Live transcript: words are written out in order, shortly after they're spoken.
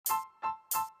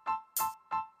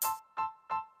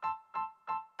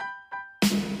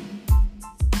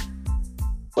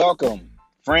Welcome,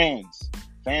 friends,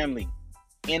 family,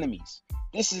 enemies.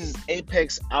 This is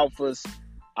Apex Alpha's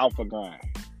Alpha Grind.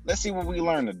 Let's see what we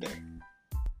learn today.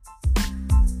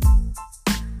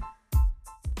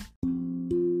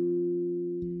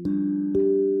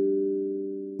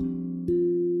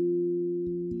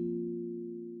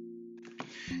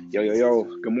 Yo.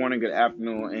 Good morning, good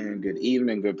afternoon, and good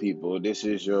evening, good people. This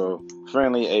is your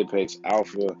friendly Apex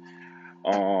Alpha.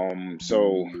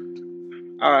 So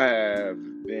I have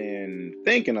been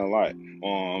thinking a lot,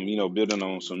 building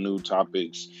on some new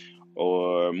topics,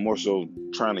 or more so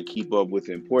trying to keep up with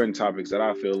important topics that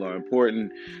I feel are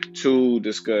important to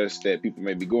discuss that people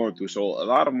may be going through. So a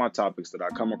lot of my topics that I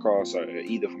come across are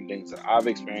either from things that I've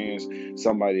experienced,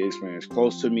 somebody experienced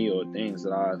close to me, or things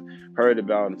that I've heard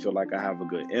about and feel like I have a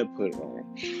good input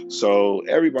on. So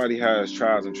everybody has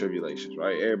trials and tribulations,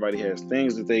 right? Everybody has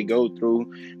things that they go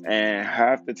through, and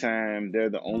half the time they're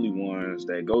the only ones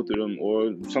that go through them,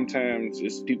 or sometimes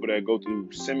it's people that go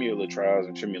through similar trials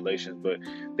and tribulations, but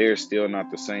they're still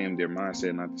not the same. Their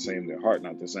mindset not the same. Their heart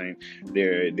not the same.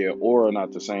 Their aura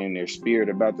not the same. Their spirit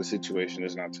about the situation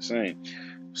is not the same.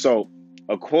 So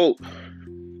a quote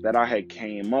that I had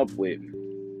came up with,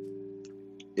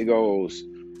 it goes,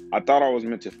 "I thought I was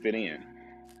meant to fit in,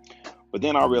 but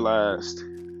then I realized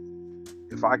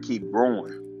if I keep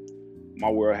growing,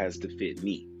 my world has to fit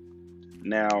me."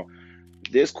 Now,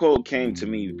 this quote came to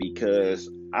me because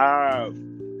I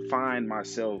find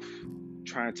myself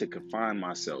trying to confine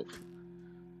myself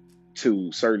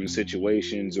to certain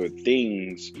situations or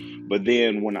things, but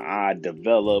then when I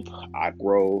develop, I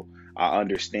grow, I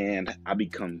understand, I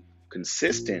become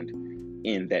consistent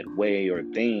in that way or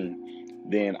thing,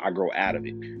 then I grow out of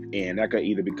it. And that could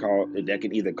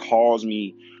either cause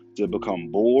me to become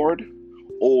bored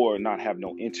or not have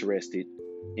no interest in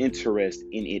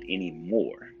it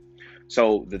anymore.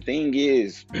 So the thing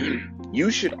is,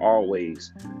 you should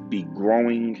always be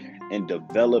growing and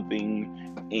developing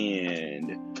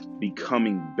and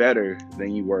becoming better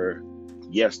than you were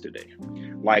yesterday.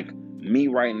 Like me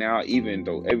right now, even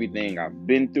though everything I've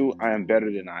been through, I am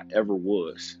better than I ever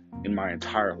was in my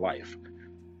entire life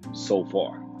so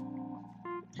far.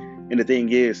 And the thing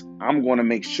is, I'm going to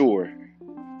make sure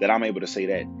that I'm able to say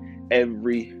that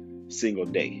every single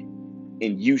day.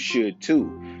 And you should too,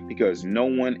 because no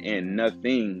one and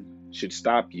nothing should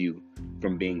stop you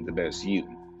from being the best you.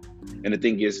 And the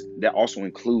thing is, that also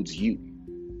includes you.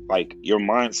 Like, your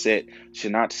mindset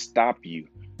should not stop you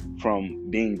from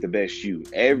being the best you.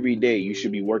 Every day you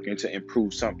should be working to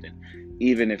improve something,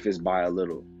 even if it's by a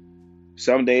little.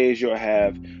 Some days you'll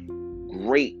have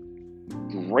great,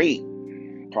 great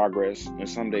progress, and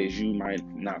some days you might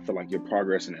not feel like you're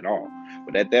progressing at all.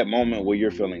 But at that moment where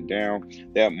you're feeling down,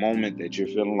 that moment that you're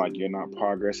feeling like you're not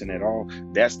progressing at all,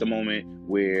 that's the moment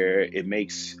where it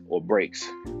makes or breaks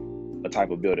a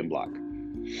type of building block,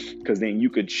 because then you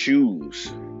could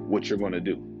choose what you're going to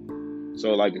do.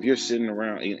 So like, if you're sitting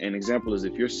around, an example is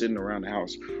if you're sitting around the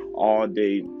house all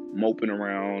day moping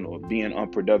around or being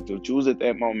unproductive, choose at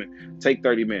that moment, take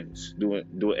 30 minutes, do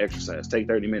an exercise, take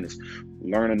 30 minutes,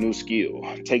 learn a new skill,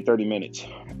 take 30 minutes,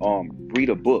 read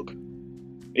a book.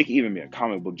 It can even be a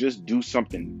comic book. Just do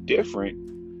something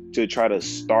different to try to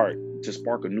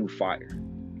spark a new fire.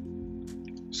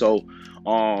 So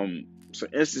so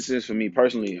instances for me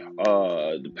personally,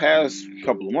 the past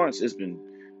couple of months, it's been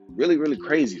really, really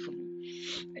crazy for me.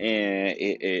 And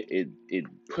it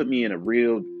put me in a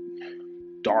real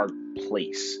dark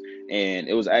place, and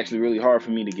it was actually really hard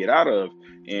for me to get out of.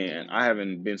 And I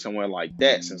haven't been somewhere like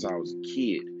that since I was a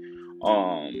kid.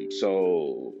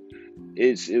 So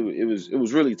it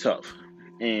was really tough,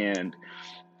 and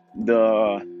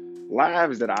the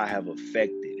lives that I have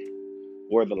affected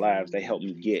were the lives that helped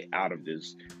me get out of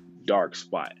this dark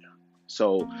spot.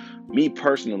 So me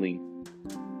personally,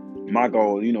 my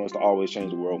goal, is to always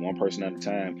change the world one person at a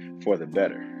time for the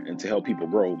better, and to help people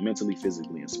grow mentally,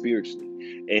 physically, and spiritually.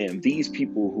 And these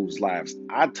people whose lives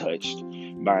I touched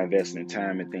by investing in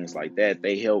time and things like that,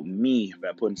 they helped me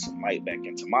by putting some light back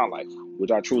into my life, which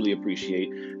I truly appreciate.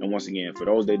 And once again, for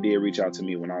those that did reach out to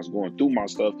me when I was going through my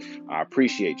stuff, I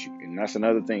appreciate you. And that's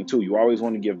another thing too. You always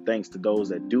want to give thanks to those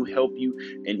that do help you,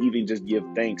 and even just give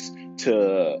thanks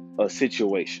to a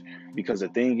situation. Because the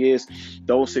thing is,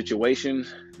 those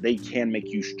situations, they can make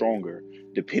you stronger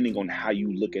depending on how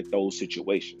you look at those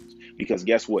situations. Because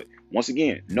guess what? Once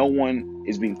again, no one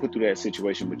is being put through that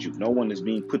situation but you. No one is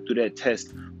being put through that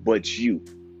test but you.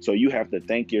 So you have to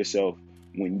thank yourself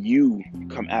when you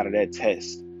come out of that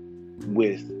test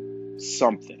with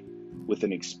something, with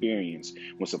an experience,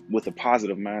 with a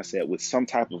positive mindset, with some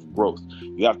type of growth.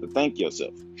 You have to thank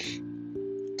yourself.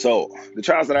 So the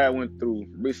trials that I went through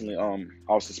recently, I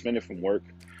was suspended from work,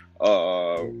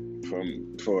 uh,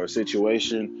 from for a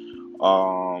situation,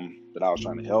 that I was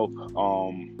trying to help.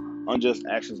 Unjust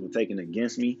actions were taken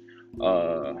against me,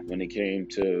 when it came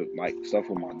to like stuff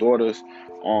with my daughters.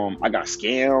 I got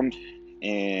scammed,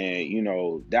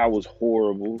 and that was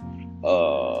horrible.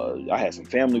 I had some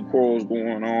family quarrels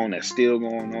going on that's still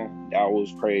going on. That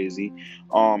was crazy.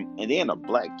 And then a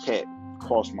black cat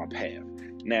crossed my path.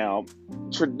 Now,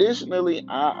 traditionally,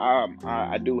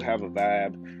 I do have a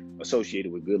vibe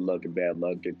associated with good luck and bad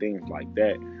luck and things like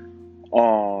that.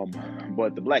 Um,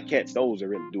 but the black cats, those that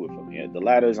really do it for me. The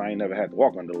ladders, I ain't never had to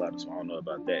walk on the ladders, so I don't know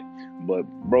about that. But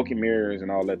broken mirrors and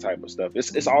all that type of stuff,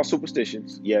 it's all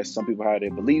superstitions. Yes, some people have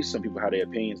their beliefs, some people have their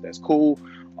opinions. That's cool.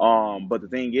 But the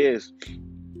thing is,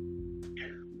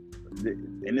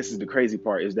 and this is the crazy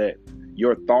part, is that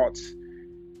your thoughts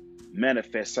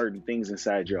manifest certain things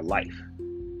inside your life,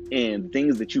 and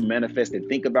things that you manifest and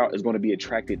think about is going to be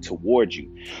attracted towards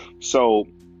you. So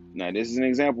now this is an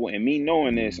example, and me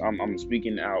knowing this, I'm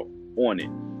speaking out on it.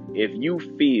 If you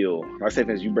feel, like say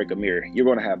as you break a mirror, you're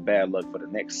going to have bad luck for the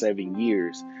next 7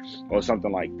 years or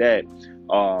something like that,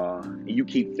 and you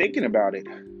keep thinking about it,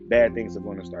 bad things are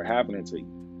going to start happening to you.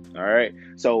 All right.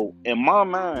 So in my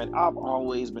mind, I've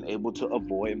always been able to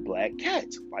avoid black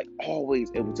cats. Like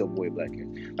always able to avoid black cats.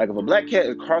 Like if a black cat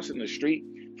is crossing the street,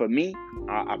 for me,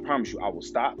 I promise you, I will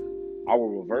stop. I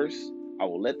will reverse. I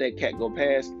will let that cat go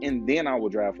past, and then I will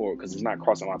drive forward because it's not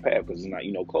crossing my path, because it's not,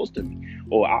 close to me.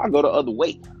 Or I'll go the other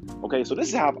way. Okay. So this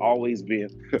is how I've always been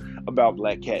about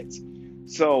black cats.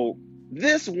 So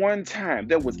this one time,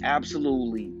 there was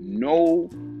absolutely no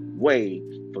way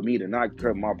for me to not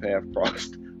cut my path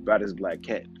crossed by this black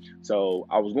cat. So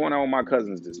I was going out with my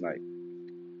cousins this night,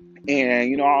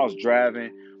 and I was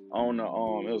driving on the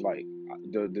it was like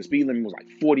the speed limit was like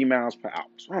 40 miles per hour.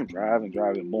 So I'm driving,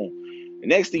 boom. The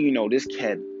next thing you know, this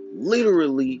cat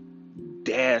literally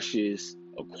dashes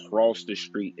across the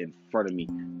street in front of me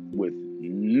with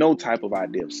no type of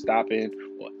idea of stopping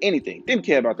or anything. Didn't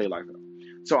care about their life.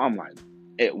 So I'm like,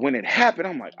 when it happened,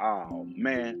 I'm like, oh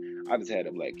man, I just had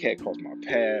a black cat cross my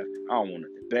path. I don't want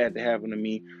nothing bad to happen to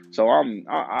me. So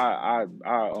I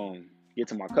get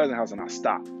to my cousin's house, and I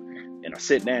stop and I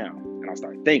sit down and I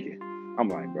start thinking. I'm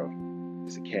like, bro,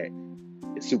 it's a cat.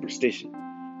 It's superstition.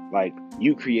 Like,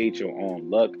 you create your own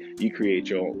luck. You create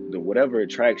the whatever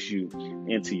attracts you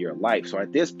into your life. So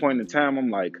at this point in time, I'm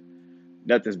like,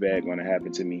 nothing's bad going to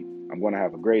happen to me. I'm going to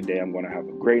have a great day. I'm going to have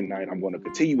a great night. I'm going to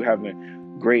continue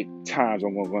having great times.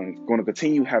 I'm going to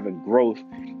continue having growth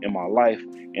in my life.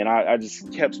 And I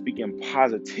just kept speaking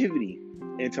positivity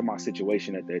into my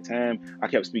situation at that time. I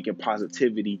kept speaking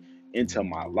positivity into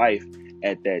my life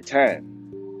at that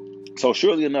time. So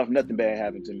surely enough, nothing bad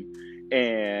happened to me.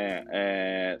 And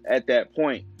at that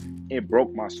point, it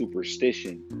broke my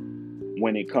superstition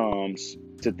when it comes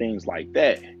to things like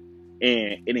that.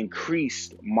 And it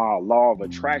increased my law of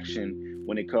attraction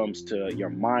when it comes to your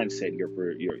mindset,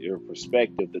 your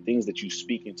perspective, the things that you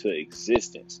speak into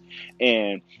existence.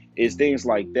 And it's things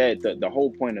like that. The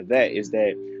whole point of that is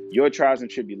that your trials and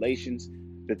tribulations,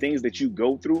 the things that you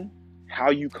go through, how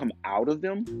you come out of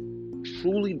them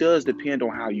truly does depend on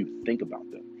how you think about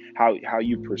them, how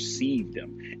you perceive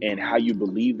them, and how you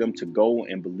believe them to go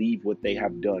and believe what they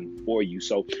have done for you.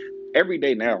 So every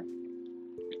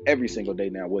single day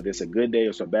now, whether it's a good day or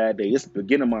it's a bad day, it's the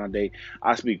beginning of my day,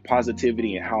 I speak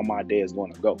positivity and how my day is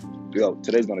going to go.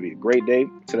 Today's going to be a great day.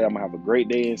 Today I'm going to have a great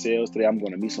day in sales. Today I'm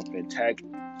going to meet some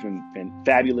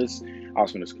fabulous, I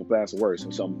was going to complain words,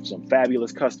 some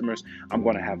fabulous customers. I'm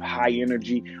going to have high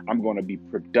energy. I'm going to be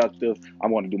productive. I'm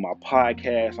going to do my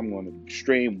podcast. I'm going to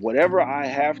stream. Whatever I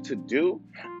have to do,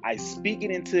 I speak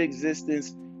it into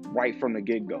existence right from the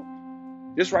get-go.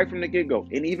 Just right from the get-go.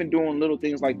 And even doing little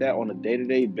things like that on a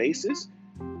day-to-day basis,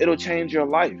 it'll change your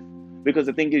life. Because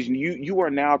the thing is, you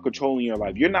are now controlling your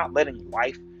life. You're not letting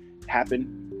life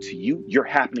happen to you. You're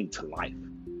happening to life.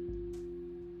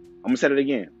 I'm going to say it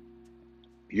again.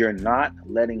 You're not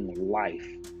letting life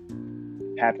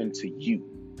happen to you.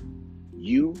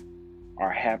 You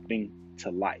are happening to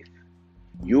life.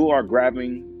 You are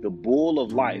grabbing the bull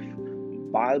of life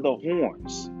by the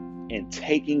horns and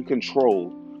taking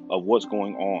control of what's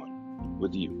going on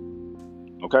with you.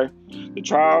 Okay? The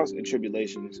trials and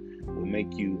tribulations will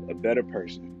make you a better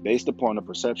person based upon the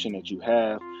perception that you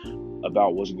have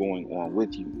about what's going on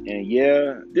with you. And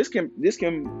yeah, this can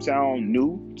sound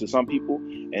new to some people,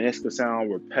 and this can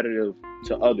sound repetitive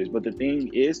to others. But the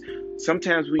thing is,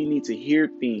 sometimes we need to hear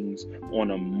things on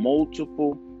a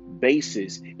multiple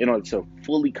basis in order to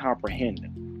fully comprehend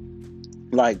them.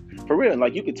 Like, for real,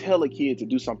 like you could tell a kid to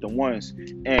do something once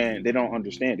and they don't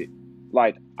understand it.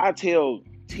 Like, I tell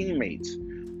teammates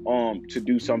to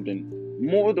do something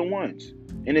more than once.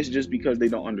 And it's just because they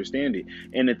don't understand it.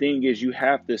 And the thing is, you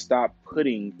have to stop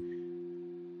putting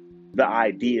the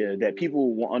idea that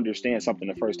people will understand something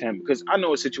the first time. Because I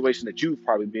know a situation that you've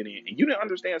probably been in and you didn't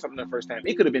understand something the first time.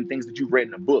 It could have been things that you read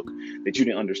in a book that you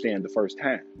didn't understand the first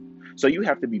time. So you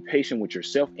have to be patient with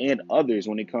yourself and others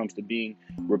when it comes to being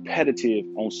repetitive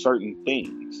on certain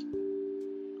things.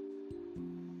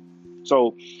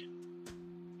 So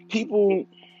people,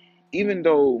 even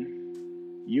though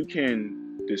you can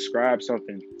describe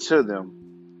something to them,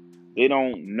 they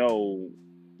don't know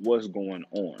what's going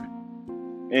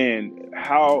on. And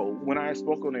how, when I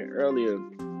spoke on it earlier,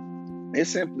 it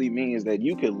simply means that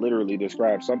you could literally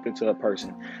describe something to a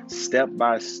person step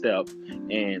by step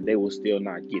and they will still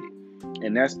not get it.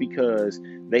 And that's because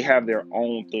they have their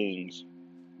own things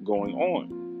going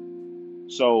on.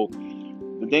 So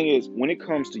the thing is, when it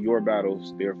comes to your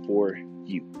battles, they're for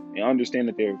you. And understand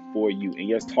that they're for you. And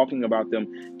yes, talking about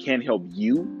them can help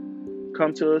you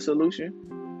come to a solution.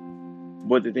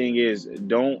 But the thing is,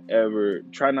 don't ever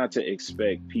try not to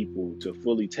expect people to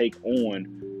fully take on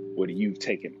what you've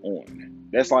taken on.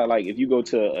 That's like if you go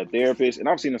to a therapist, and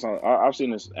I've seen this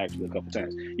actually a couple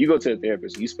times. You go to a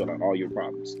therapist, you spell out all your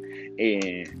problems,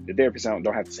 and the therapist don't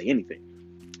have to say anything.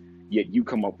 Yet you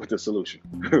come up with a solution.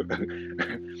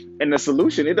 And the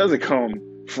solution, it doesn't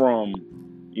come from,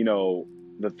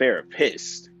 the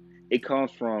therapist. It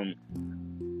comes from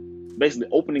basically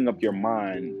opening up your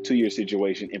mind to your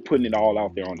situation and putting it all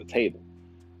out there on the table,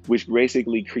 which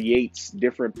basically creates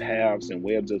different paths and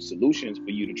webs of solutions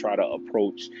for you to try to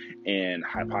approach and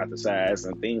hypothesize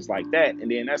and things like that.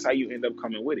 And then that's how you end up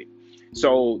coming with it.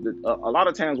 So a lot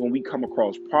of times when we come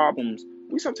across problems,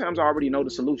 we sometimes already know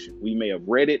the solution. We may have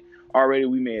read it already,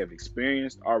 we may have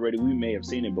experienced already, we may have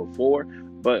seen it before,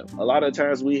 but a lot of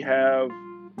times we have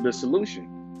the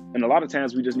solution. And a lot of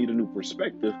times we just need a new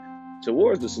perspective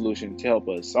towards the solution to help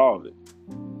us solve it.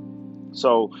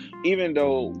 So even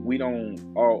though we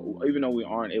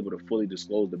aren't able to fully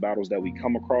disclose the battles that we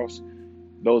come across,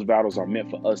 those battles are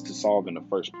meant for us to solve in the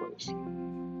first place.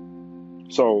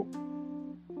 So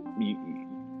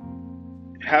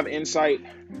have insight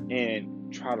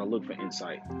and try to look for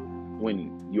insight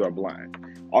when you are blind.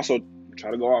 Also,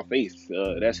 try to go off faith.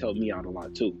 That's helped me out a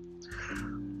lot too.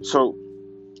 So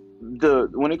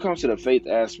when it comes to the faith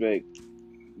aspect,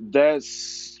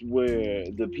 that's where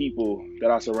the people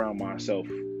that I surround myself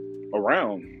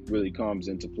around really comes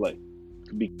into play.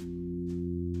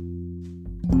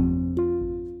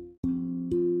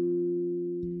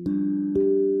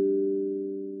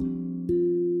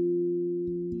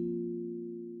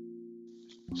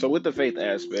 So with the faith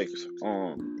aspects,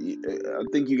 I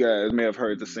think you guys may have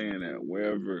heard the saying that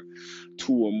wherever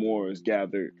two or more is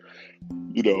gathered,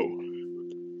 you know,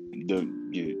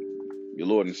 your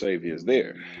Lord and Savior is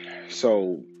there.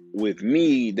 So with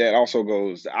me, that also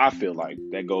goes, I feel like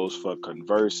that goes for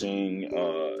conversing,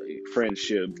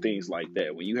 friendship, things like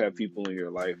that. When you have people in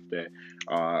your life that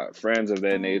are friends of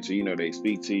that nature, they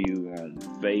speak to you on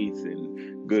faith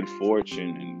and good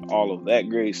fortune and all of that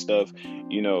great stuff,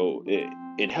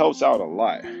 it helps out a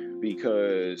lot,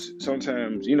 because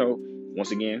sometimes,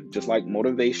 once again, just like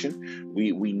motivation,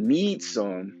 we need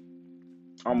some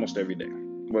almost every day,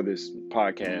 whether it's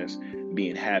podcast,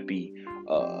 being happy,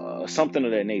 something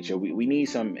of that nature. We need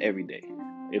some every day.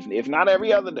 If not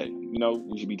every other day,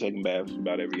 we should be taking baths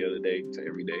about every other day to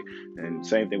every day. And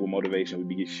same thing with motivation.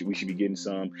 We should be getting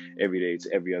some every day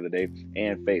to every other day.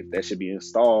 And faith, that should be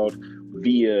installed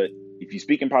via, if you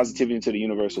speak in positivity into the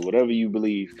universe or whatever you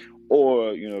believe,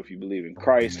 or, if you believe in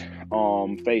Christ,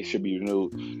 faith should be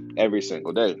renewed every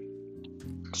single day.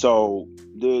 So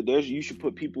you should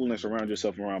put people and surround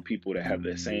yourself around people that have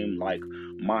the same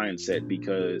mindset,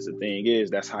 because the thing is,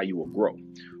 that's how you will grow.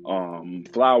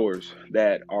 Flowers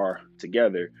that are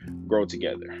together grow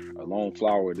together. A lone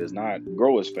flower does not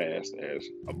grow as fast as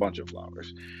a bunch of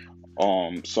flowers.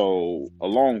 So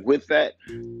along with that,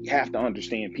 you have to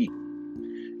understand people.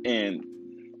 And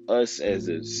us as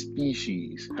a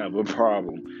species have a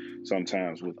problem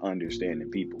sometimes with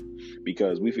understanding people,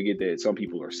 because we forget that some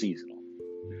people are seasonal.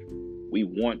 We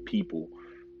want people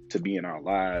to be in our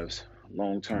lives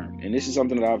long term. And this is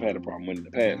something that I've had a problem with in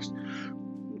the past.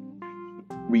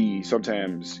 We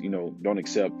sometimes, don't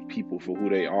accept people for who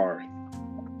they are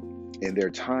and their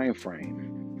time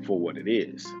frame for what it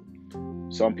is.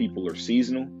 Some people are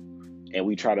seasonal, and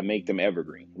we try to make them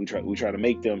evergreen. We try to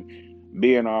make them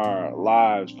be in our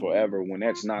lives forever, when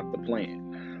that's not the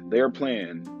plan. Their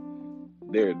plan,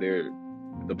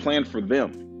 the plan for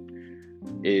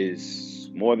them is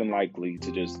more than likely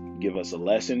to just give us a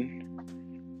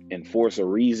lesson, enforce a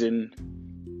reason,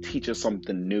 teach us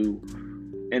something new,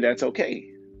 and that's okay.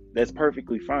 That's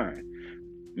perfectly fine.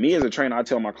 Me as a trainer, I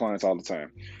tell my clients all the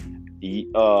time,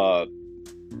 you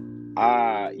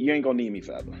ain't gonna need me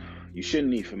forever. You shouldn't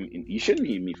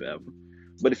need me forever.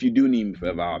 But if you do need me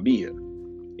forever, I'll be here.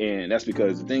 And that's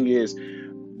because the thing is,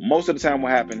 most of the time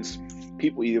what happens,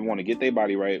 people either want to get their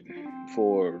body right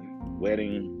for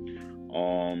wedding,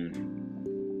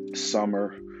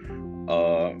 summer,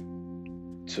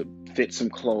 to fit some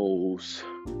clothes,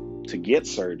 to get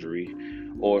surgery,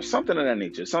 or something of that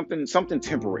nature, something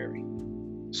temporary.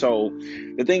 So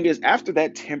the thing is, after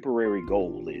that temporary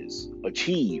goal is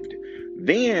achieved,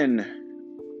 then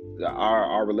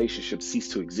our relationships cease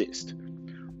to exist,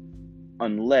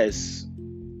 unless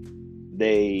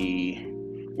they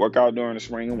work out during the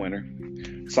spring and winter.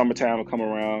 Summertime will come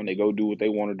around, they go do what they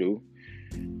want to do.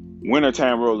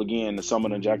 Wintertime roll again, the summer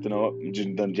done jacked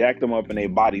them up, and their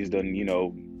bodies done,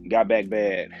 got back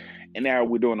bad. And now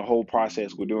we're doing the whole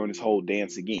process, we're doing this whole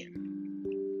dance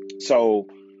again. So,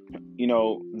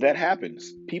 that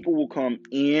happens. People will come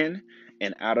in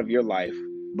and out of your life,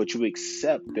 but you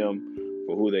accept them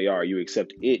for who they are. You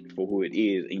accept it for who it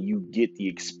is, and you get the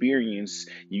experience,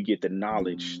 you get the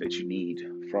knowledge that you need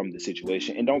from the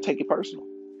situation, and don't take it personal.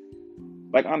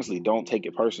 Like, honestly, don't take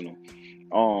it personal.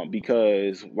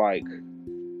 Because, like,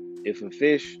 if a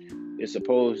fish is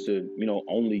supposed to,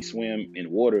 only swim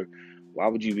in water, why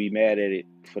would you be mad at it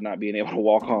for not being able to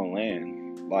walk on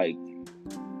land? Like,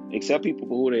 accept people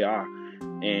for who they are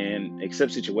and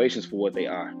accept situations for what they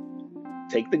are.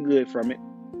 Take the good from it.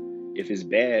 If it's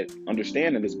bad,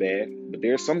 understand that it's bad, but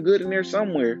there's some good in there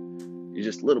somewhere. It's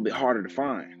just a little bit harder to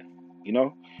find,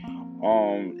 and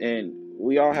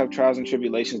we all have trials and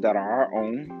tribulations that are our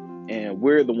own, and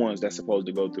we're the ones that's supposed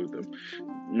to go through them.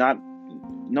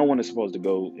 No one is supposed to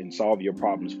go and solve your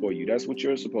problems for you. That's what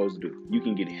you're supposed to do. You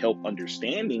can get help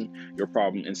understanding your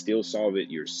problem and still solve it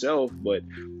yourself, but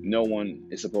no one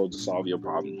is supposed to solve your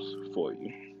problems for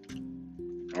you.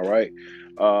 All right.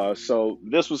 So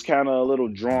this was kind of a little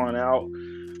drawn out,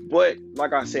 but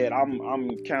like I said,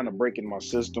 I'm kind of breaking my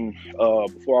system.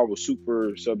 Before I was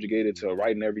super subjugated to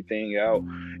writing everything out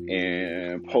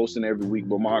and posting every week,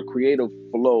 but my creative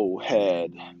flow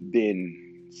had been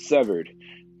severed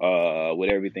with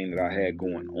everything that I had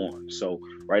going on. So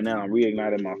right now I'm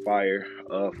reigniting my fire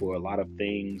for a lot of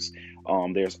things.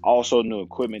 There's also new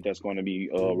equipment that's going to be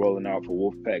rolling out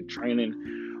for Wolfpack training.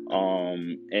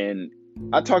 And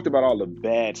I talked about all the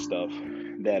bad stuff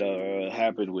that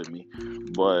happened with me,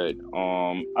 but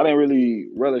I didn't really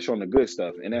relish on the good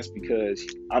stuff, and that's because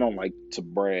I don't like to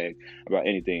brag about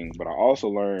anything. But I also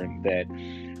learned that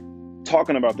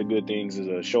talking about the good things is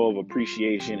a show of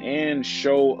appreciation and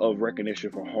show of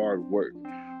recognition for hard work.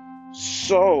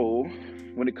 So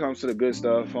when it comes to the good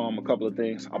stuff, a couple of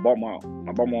things. I bought my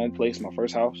own place, my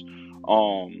first house.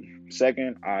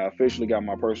 Second, I officially got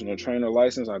my personal trainer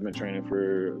license. I've been training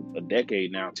for a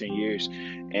decade now, 10 years,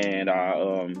 and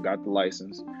I got the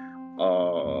license.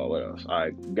 What else?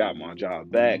 I got my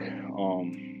job back.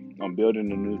 I'm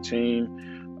building a new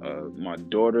team. My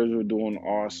daughters are doing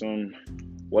awesome.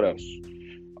 What else?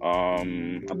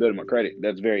 I'm building my credit.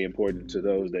 That's very important to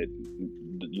those that,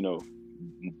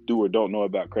 do or don't know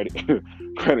about credit.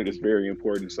 Credit is very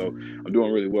important, so I'm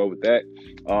doing really well with that.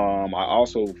 I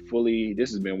also this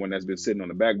has been one that's been sitting on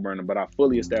the back burner, but I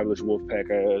fully established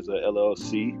Wolfpack as a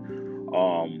LLC.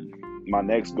 My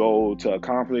next goal to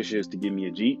accomplish is to get me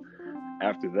a Jeep.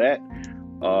 After that,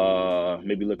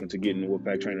 maybe looking to get in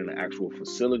Wolfpack training in an actual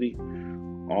facility.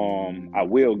 I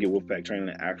will get Wolfpack training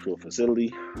in an actual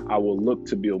facility. I will look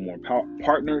to build more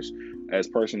partners as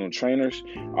personal trainers.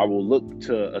 I will look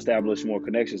to establish more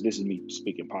connections. This is me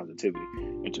speaking positivity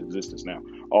into existence now.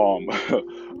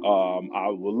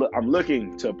 I'm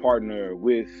looking to partner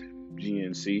with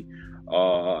GNC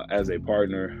as a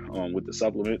partner with the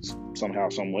supplements somehow,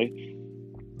 some way.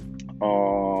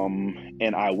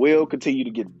 And I will continue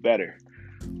to get better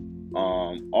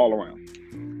all around.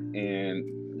 And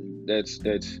that's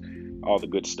all the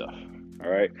good stuff. All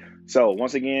right. So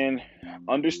once again,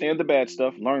 understand the bad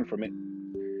stuff, learn from it.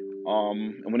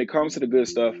 And when it comes to the good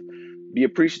stuff, be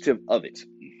appreciative of it.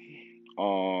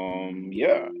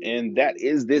 Yeah. And that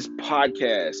is this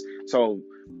podcast. So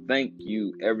thank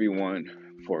you everyone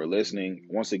for listening.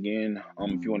 Once again,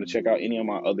 if you want to check out any of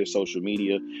my other social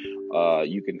media,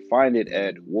 you can find it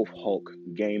at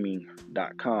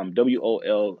wolfhulkgaming.com.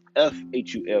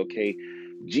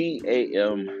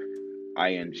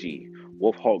 WOLFHULKGAMING.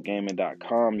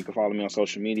 wolfhulkgaming.com. You can follow me on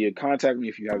social media. Contact me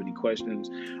if you have any questions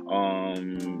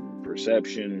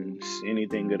perceptions,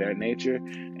 anything of that nature.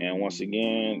 And once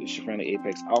again, it's your friendly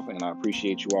Apex Alpha, and I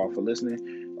appreciate you all for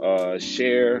listening.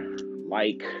 Share,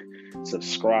 like,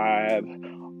 subscribe,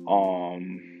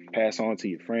 pass on to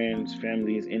your friends,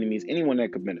 families, enemies, anyone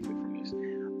that could benefit from this.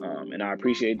 And I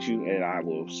appreciate you, and I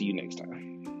will see you next time.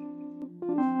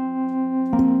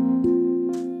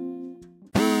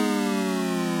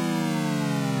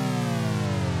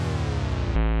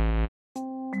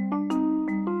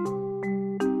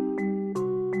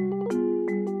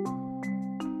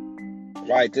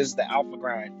 Right, this is the Alpha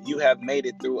Grind. You have made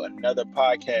it through another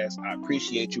podcast. I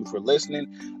appreciate you for listening.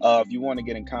 If you want to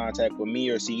get in contact with me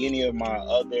or see any of my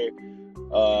other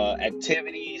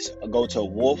activities, go to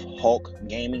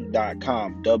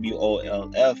wolfhulkgaming.com,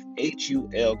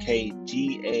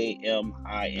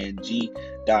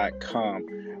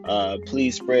 WOLFHULKGAMING.com.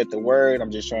 Please spread the word.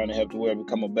 I'm just trying to help the world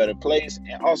become a better place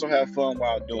and also have fun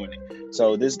while doing it.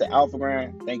 So this is the Alpha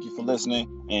Grind. Thank you for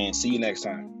listening, and see you next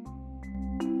time.